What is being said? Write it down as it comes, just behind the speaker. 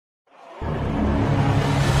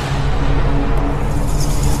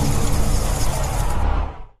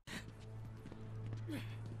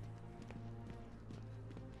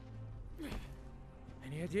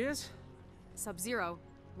Ideas? Sub-Zero,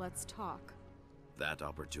 let's talk. That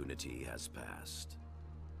opportunity has passed.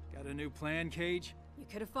 Got a new plan, Cage? You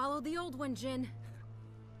could have followed the old one, Jin.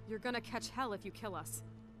 You're gonna catch hell if you kill us.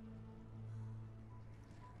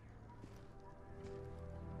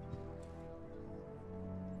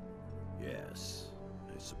 Yes,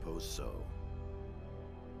 I suppose so.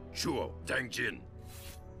 Chuo Dangjin!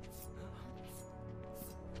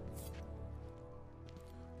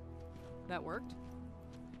 That worked?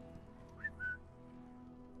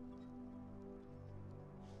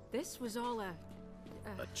 This was all a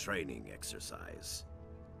training exercise.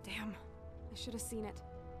 Damn, I should have seen it.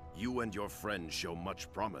 You and your friends show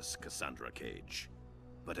much promise, Cassandra Cage.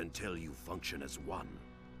 But until you function as one,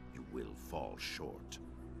 you will fall short.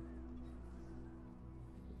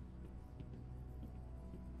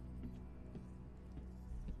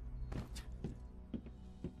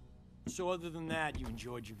 So other than that, you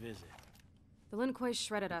enjoyed your visit? The Lin Kuei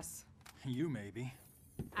shredded us. You maybe.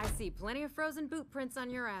 I see plenty of frozen boot prints on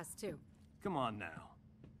your ass, too. Come on now.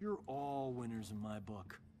 You're all winners in my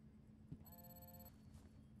book.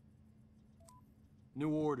 New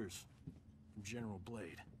orders from General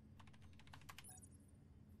Blade.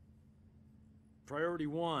 Priority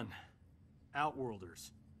 1,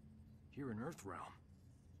 Outworlders. Here in Earthrealm.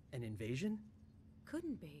 An invasion?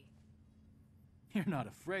 Couldn't be. You're not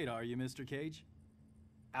afraid, are you, Mr. Cage?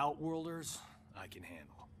 Outworlders, I can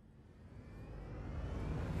handle.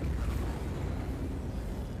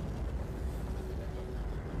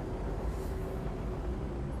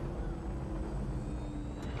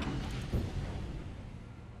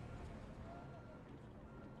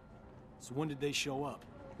 So when did they show up?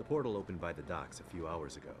 The portal opened by the docks a few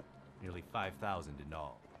hours ago. Nearly 5,000 in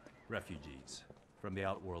all. Refugees from the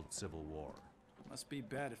Outworld Civil War. Must be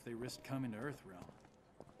bad if they risked coming to Earthrealm.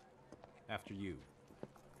 After you.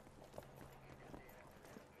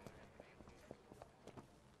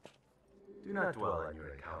 Do not dwell on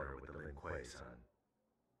your encounter with the Lin Kuei, son.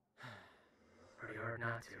 Pretty hard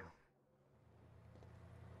not to.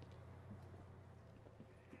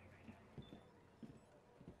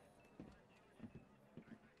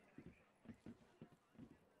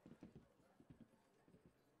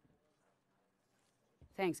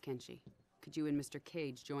 Thanks, Kenshi. Could you and Mr.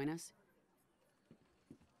 Cage join us?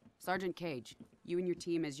 Sergeant Cage, you and your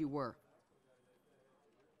team as you were.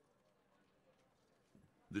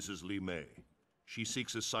 This is Li Mei. She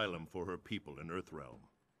seeks asylum for her people in Earthrealm.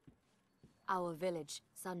 Our village,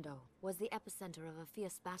 Sundo, was the epicenter of a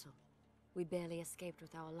fierce battle. We barely escaped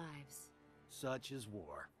with our lives. Such is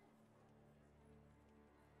war.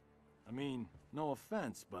 I mean, no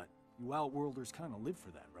offense, but you Outworlders kind of live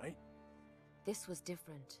for that, right? This was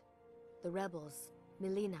different. The rebels,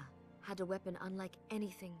 Melina, had a weapon unlike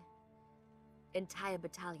anything. Entire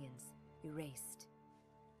battalions erased.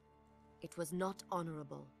 It was not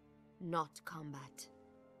honorable, not combat.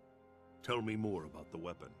 Tell me more about the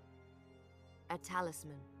weapon. A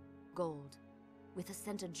talisman, gold, with a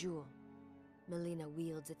center jewel. Melina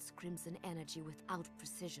wields its crimson energy without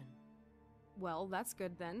precision. Well, that's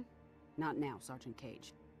good then. Not now, Sergeant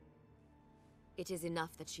Cage. It is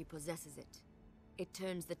enough that she possesses it. It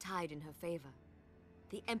turns the tide in her favor.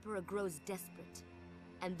 The Emperor grows desperate,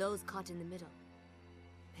 and those caught in the middle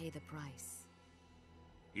pay the price.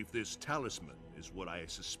 If this talisman is what I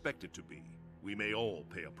suspect it to be, we may all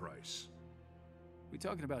pay a price. We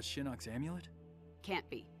talking about Shinnok's amulet? Can't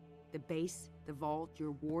be. The base, the vault,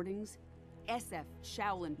 your wardings. SF,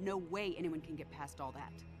 Shaolin, no way anyone can get past all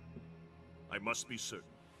that. I must be certain.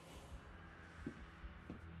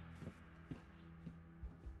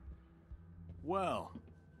 Well,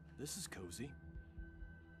 this is cozy.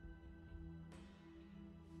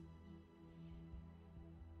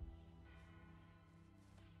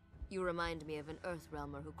 You remind me of an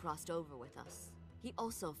Earthrealmer who crossed over with us. He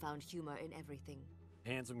also found humor in everything.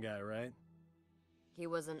 Handsome guy, right? He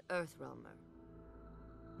was an Earthrealmer.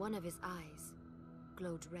 One of his eyes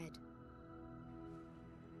glowed red.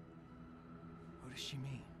 What does she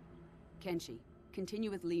mean? Kenshi,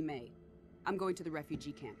 continue with Li Mei. I'm going to the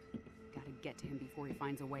refugee camp. Gotta get to him before he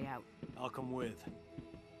finds a way out. I'll come with.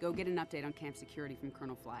 Go get an update on camp security from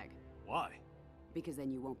Colonel Flagg. Why? Because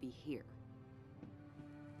then you won't be here.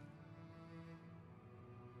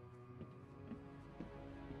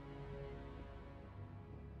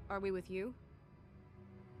 Are we with you?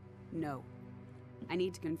 No. I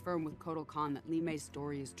need to confirm with Kotal Khan that Li Mei's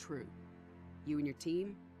story is true. You and your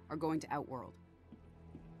team are going to Outworld.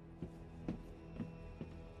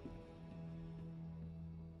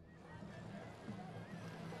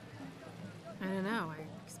 I don't know. I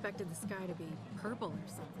expected the sky to be purple or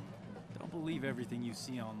something. Don't believe everything you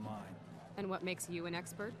see online. And what makes you an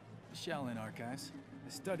expert? The Shaolin Archives. I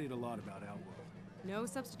studied a lot about Outworld. No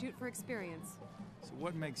substitute for experience. So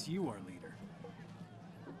what makes you our leader?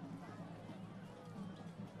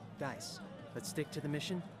 Guys, let's stick to the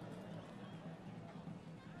mission.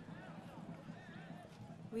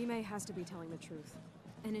 Li Mei has to be telling the truth.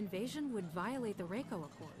 An invasion would violate the Reiko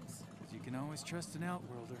Accords. You can always trust an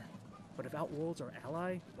Outworlder. But if Outworld's our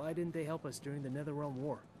ally, why didn't they help us during the Netherrealm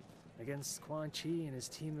War? Against Quan Chi and his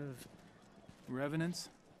team of... Revenants?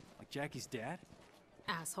 Like Jackie's dad?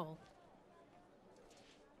 Asshole.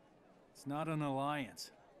 It's not an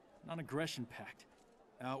alliance. Not an aggression pact.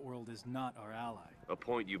 Outworld is not our ally. A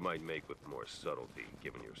point you might make with more subtlety,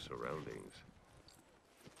 given your surroundings.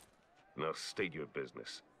 Now state your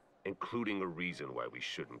business, including a reason why we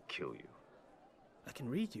shouldn't kill you. I can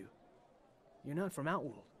read you. You're not from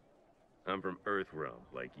Outworld. I'm from Earthrealm,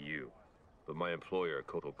 like you. But my employer,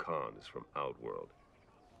 Kotal Kahn, is from Outworld.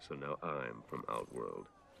 So now I'm from Outworld.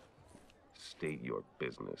 State your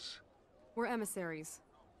business. We're emissaries.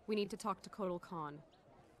 We need to talk to Kotal Kahn.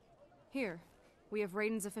 Here, we have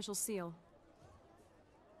Raiden's official seal.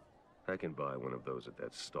 I can buy one of those at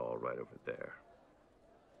that stall right over there.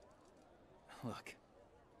 Look,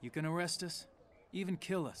 you can arrest us, even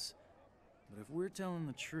kill us. But if we're telling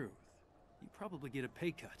the truth, you probably get a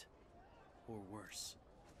pay cut. Or worse.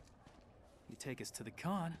 You take us to the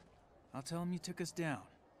con, I'll tell him you took us down.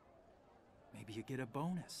 Maybe you get a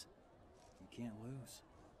bonus. You can't lose.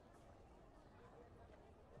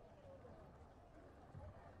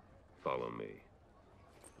 Follow me.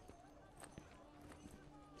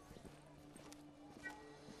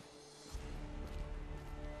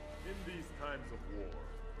 In these times of war,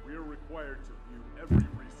 we are required to view every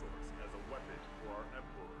resource as a weapon for our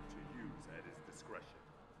Emperor to use at his discretion.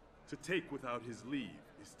 To take without his leave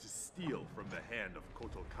is to steal from the hand of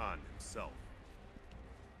Kotal Kahn himself.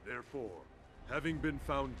 Therefore, having been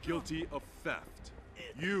found guilty of theft,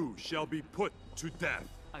 you shall be put to death.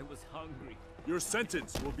 I was hungry. Your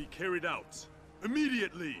sentence will be carried out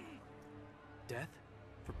immediately. Death?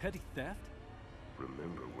 For petty theft?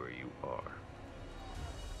 Remember where you are.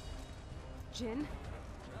 Jin?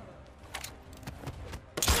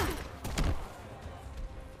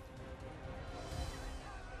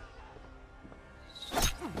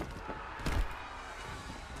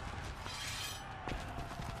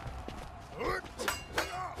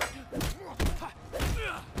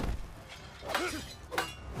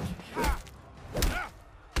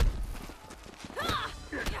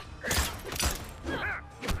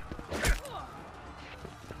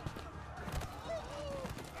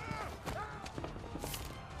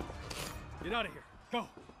 Get out of here. Go.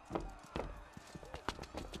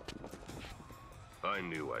 I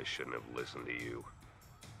knew I shouldn't have listened to you.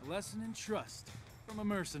 A lesson in trust from a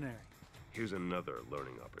mercenary. Here's another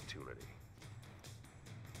learning opportunity.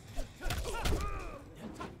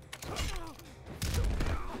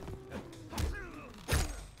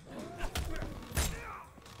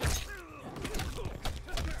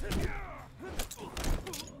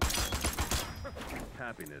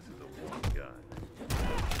 Happiness is a warm gun.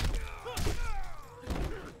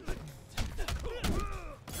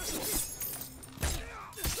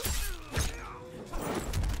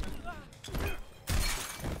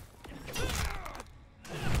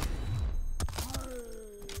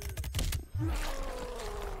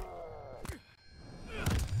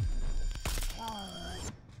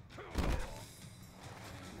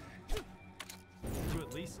 To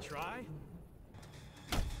at least try?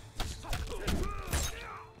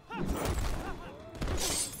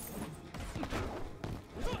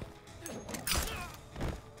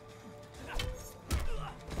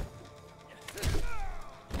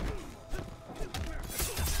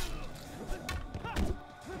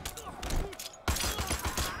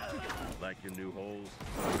 Like your new holes?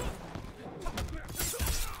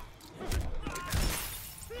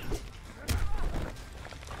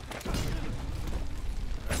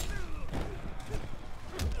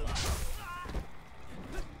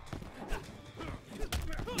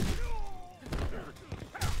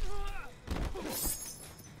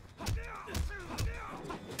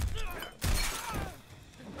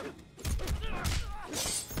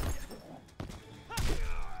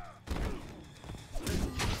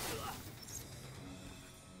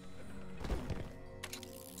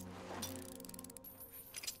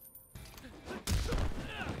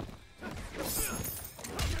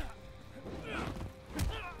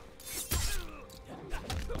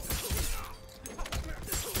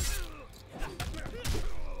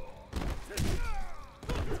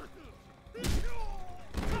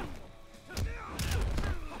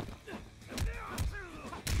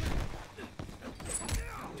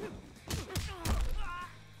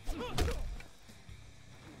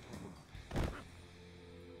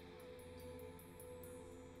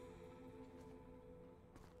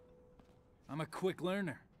 I'm a quick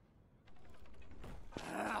learner.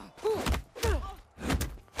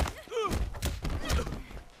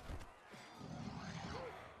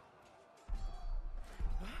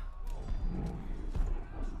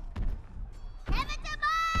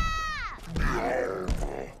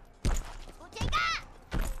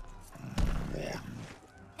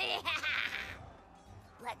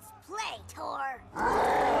 Let's play, Tor.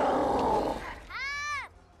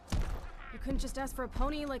 You couldn't just ask for a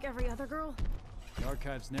pony like every other girl? The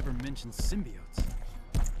archives never mentioned symbiotes.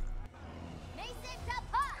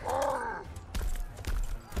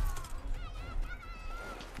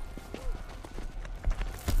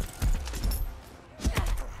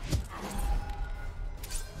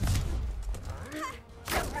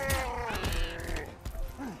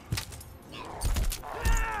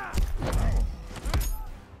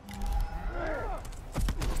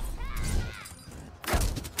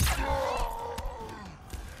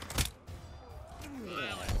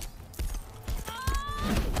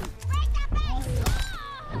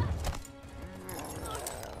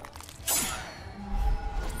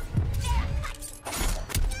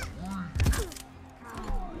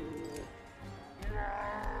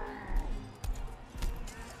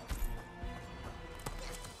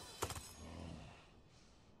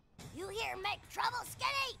 You here make trouble,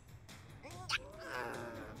 Skinny?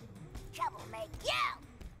 Trouble make you!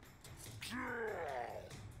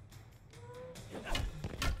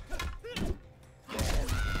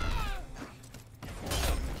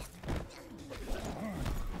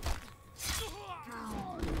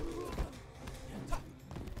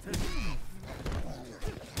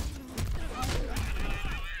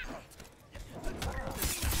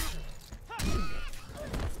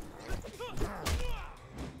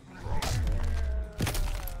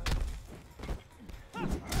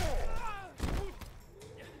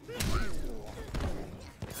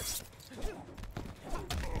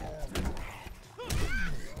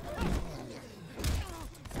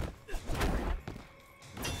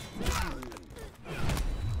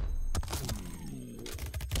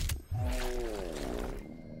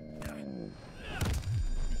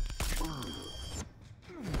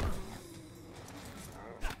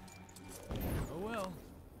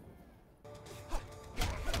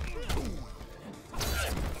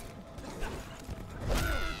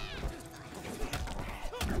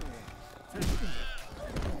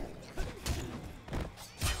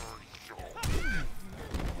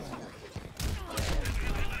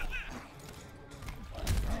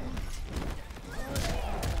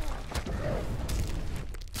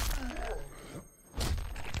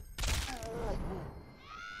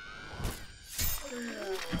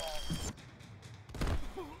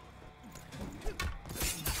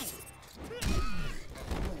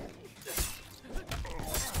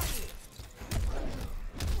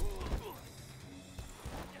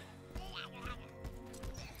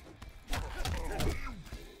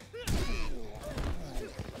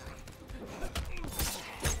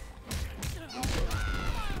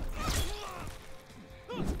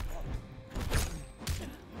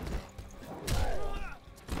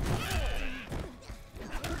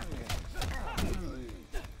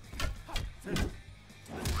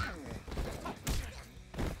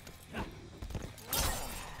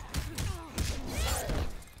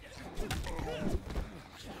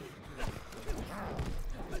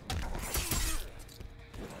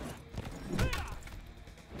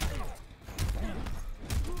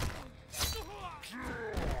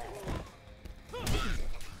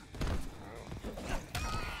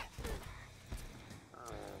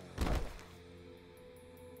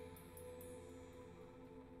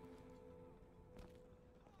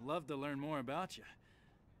 Love to learn more about you.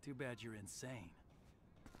 Too bad you're insane.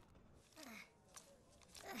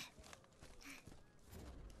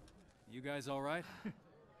 You guys all right?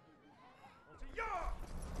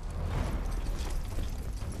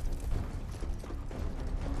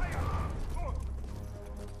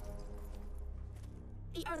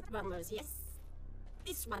 The Earthbombers, yes.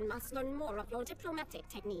 This one must learn more of your diplomatic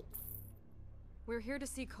techniques. We're here to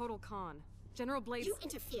see Kotal Khan. General Blade's— You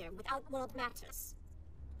interfere with Outworld matters.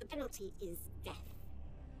 The penalty is death.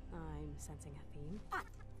 I'm sensing a theme. But,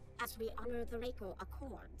 as we honor the Reiko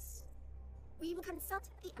Accords, we will consult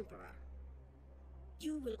the Emperor.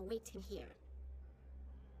 You will await him here.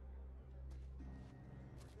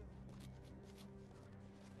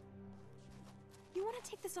 You want to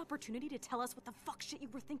take this opportunity to tell us what the fuck shit you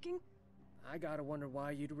were thinking? I gotta wonder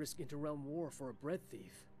why you'd risk interrealm war for a bread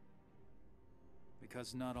thief.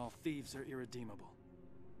 Because not all thieves are irredeemable.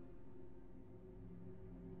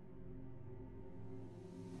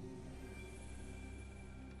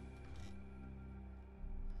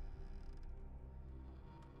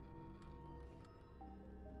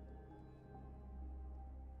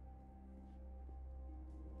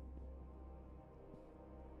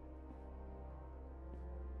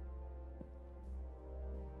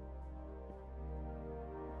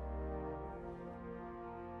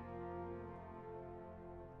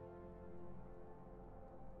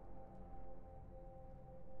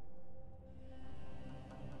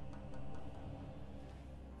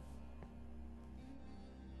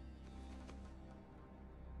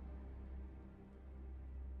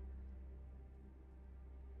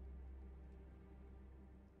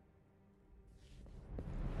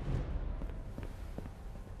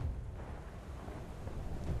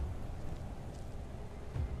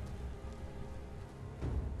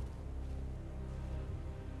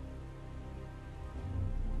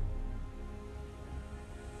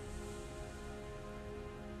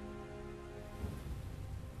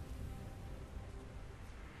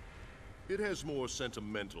 It has more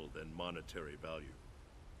sentimental than monetary value.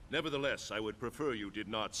 Nevertheless, I would prefer you did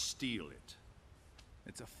not steal it.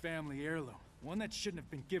 It's a family heirloom, one that shouldn't have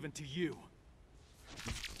been given to you.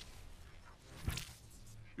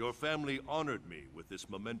 Your family honored me with this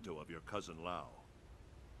memento of your cousin Lao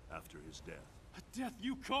after his death. A death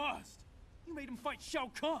you caused! You made him fight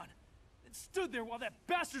Shao-Kahn, and stood there while that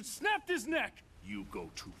bastard snapped his neck! You go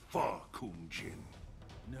too far, Kun Jin.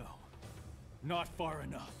 No, not far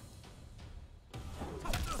enough.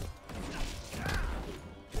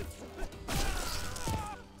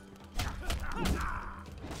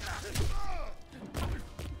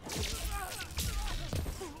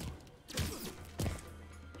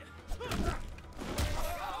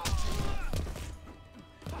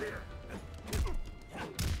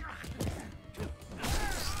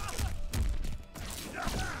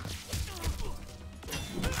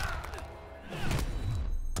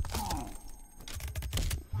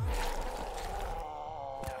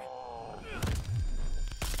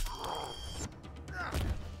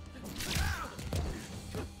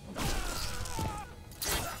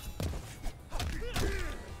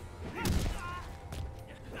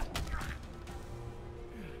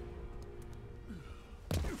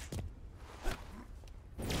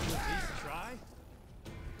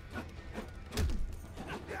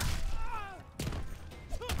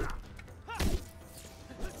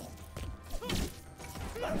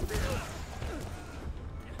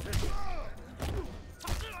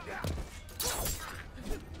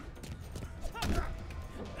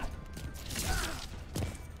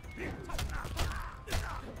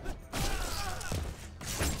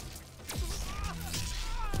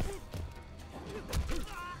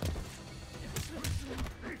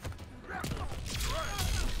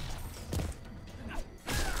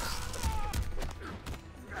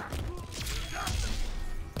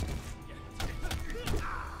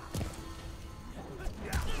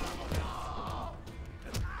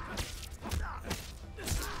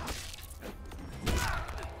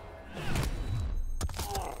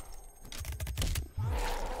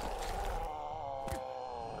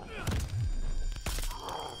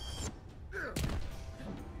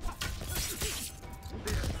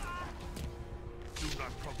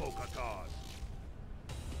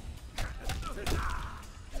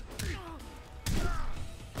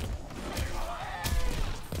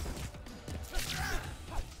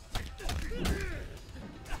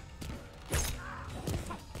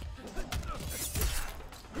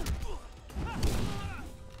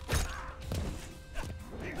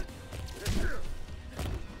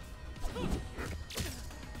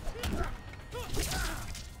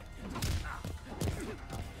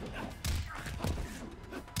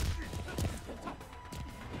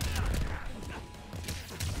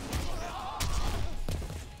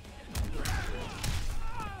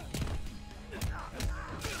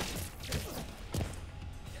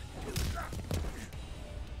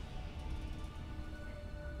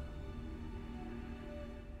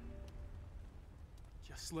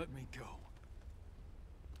 Just let me go.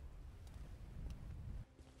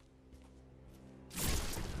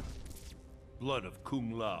 Blood of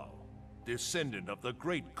Kung Lao, descendant of the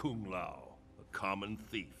great Kung Lao, a common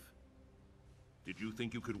thief. Did you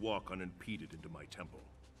think you could walk unimpeded into my temple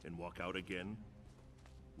and walk out again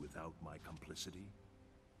without my complicity?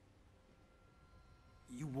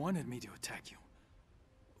 You wanted me to attack you.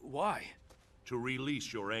 Why? To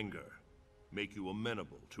release your anger, make you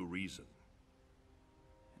amenable to reason.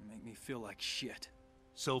 And make me feel like shit.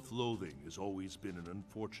 Self-loathing has always been an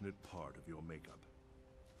unfortunate part of your makeup.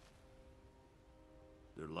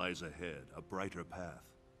 There lies ahead a brighter path.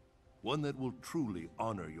 One that will truly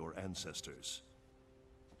honor your ancestors.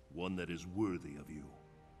 One that is worthy of you.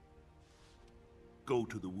 Go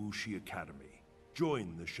to the Wuxi Academy.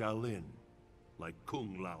 Join the Shaolin, like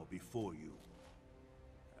Kung Lao before you.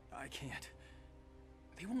 I can't.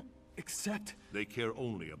 They won't accept. They care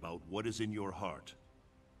only about what is in your heart,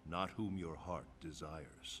 not whom your heart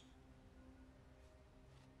desires.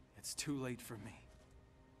 It's too late for me.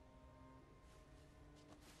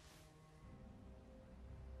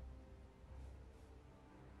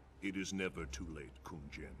 It is never too late, Kun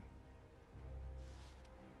Jin.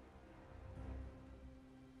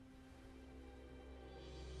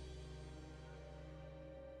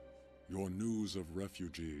 Your news of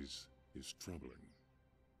refugees is troubling.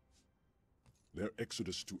 Their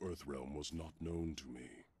exodus to Earthrealm was not known to me.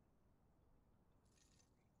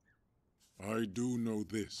 I do know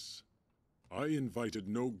this. I invited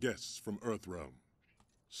no guests from Earthrealm.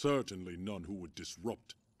 Certainly none who would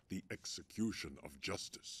disrupt the execution of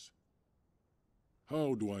justice.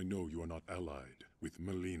 How do I know you are not allied with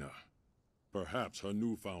Melina? Perhaps her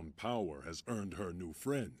newfound power has earned her new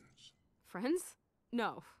friends. Friends?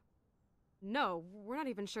 No. No, we're not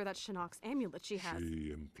even sure that Shinnok's amulet she has.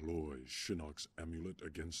 She employs Shinnok's amulet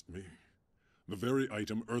against me. The very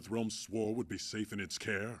item Earthrealm swore would be safe in its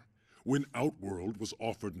care, when Outworld was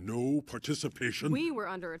offered no participation. We were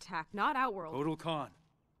under attack, not Outworld. Kotal Khan,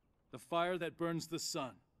 the fire that burns the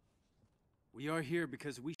sun. We are here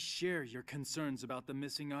because we share your concerns about the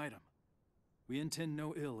missing item. We intend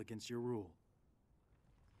no ill against your rule.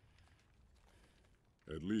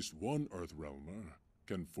 At least one Earthrealmer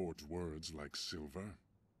can forge words like silver.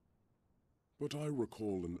 But I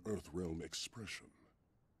recall an Earthrealm expression.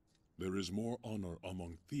 There is more honor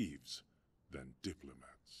among thieves than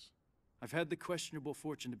diplomats. I've had the questionable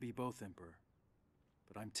fortune to be both, Emperor.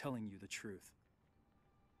 But I'm telling you the truth.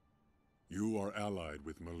 You are allied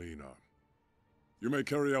with Mileena. You may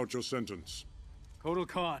carry out your sentence. Kotal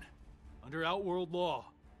Khan, under Outworld law,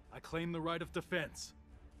 I claim the right of defense.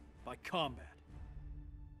 By combat.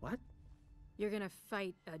 What? You're gonna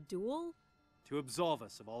fight a duel? To absolve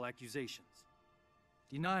us of all accusations.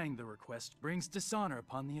 Denying the request brings dishonor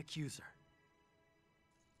upon the accuser.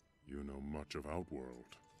 You know much of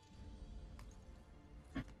Outworld.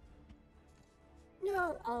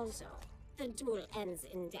 No, also, the duel ends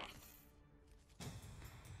in death.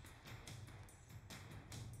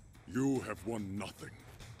 You have won nothing.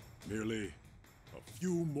 Merely a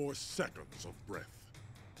few more seconds of breath.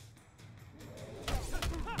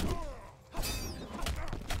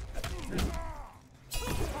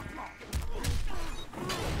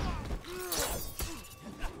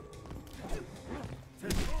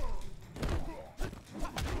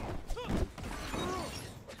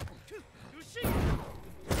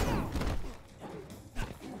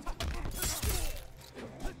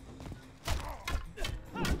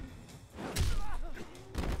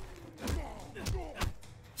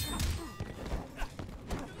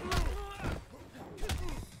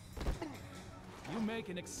 Make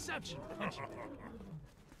an exceptional pincher.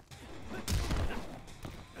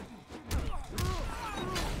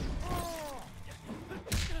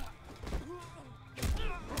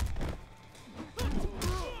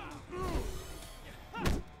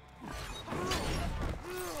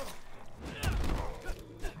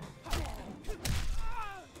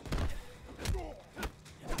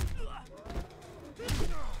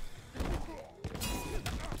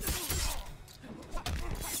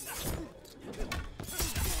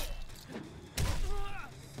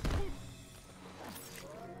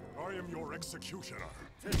 Executioner.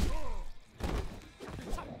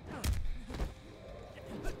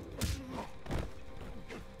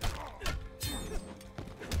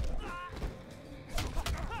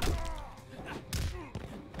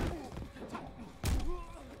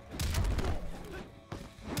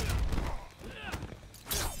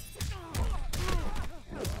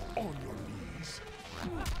 On your knees.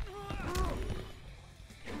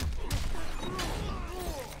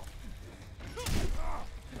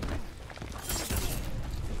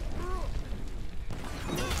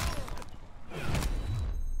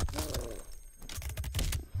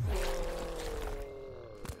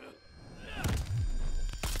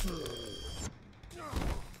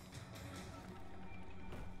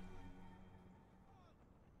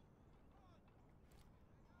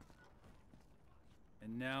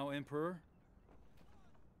 And now, Emperor?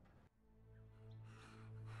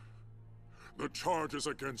 The charges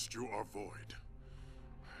against you are void.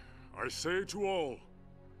 I say to all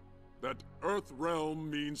that Earthrealm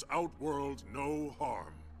means Outworld no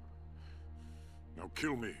harm. Now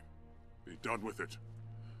kill me. Be done with it.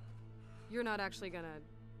 You're not actually gonna...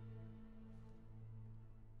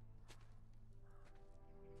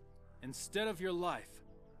 Instead of your life,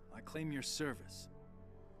 I claim your service.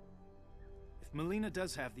 If Mileena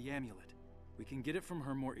does have the amulet, we can get it from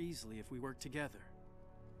her more easily if we work together.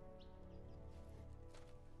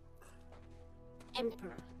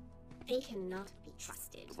 Emperor, they cannot be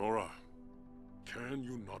trusted. Devora, can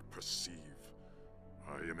you not perceive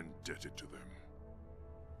I am indebted to them?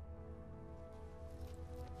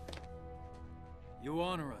 You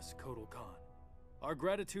honor us, Kotal Khan. Our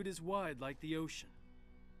gratitude is wide like the ocean.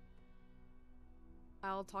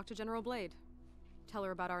 I'll talk to General Blade. Tell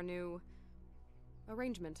her about our new...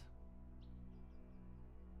 arrangement.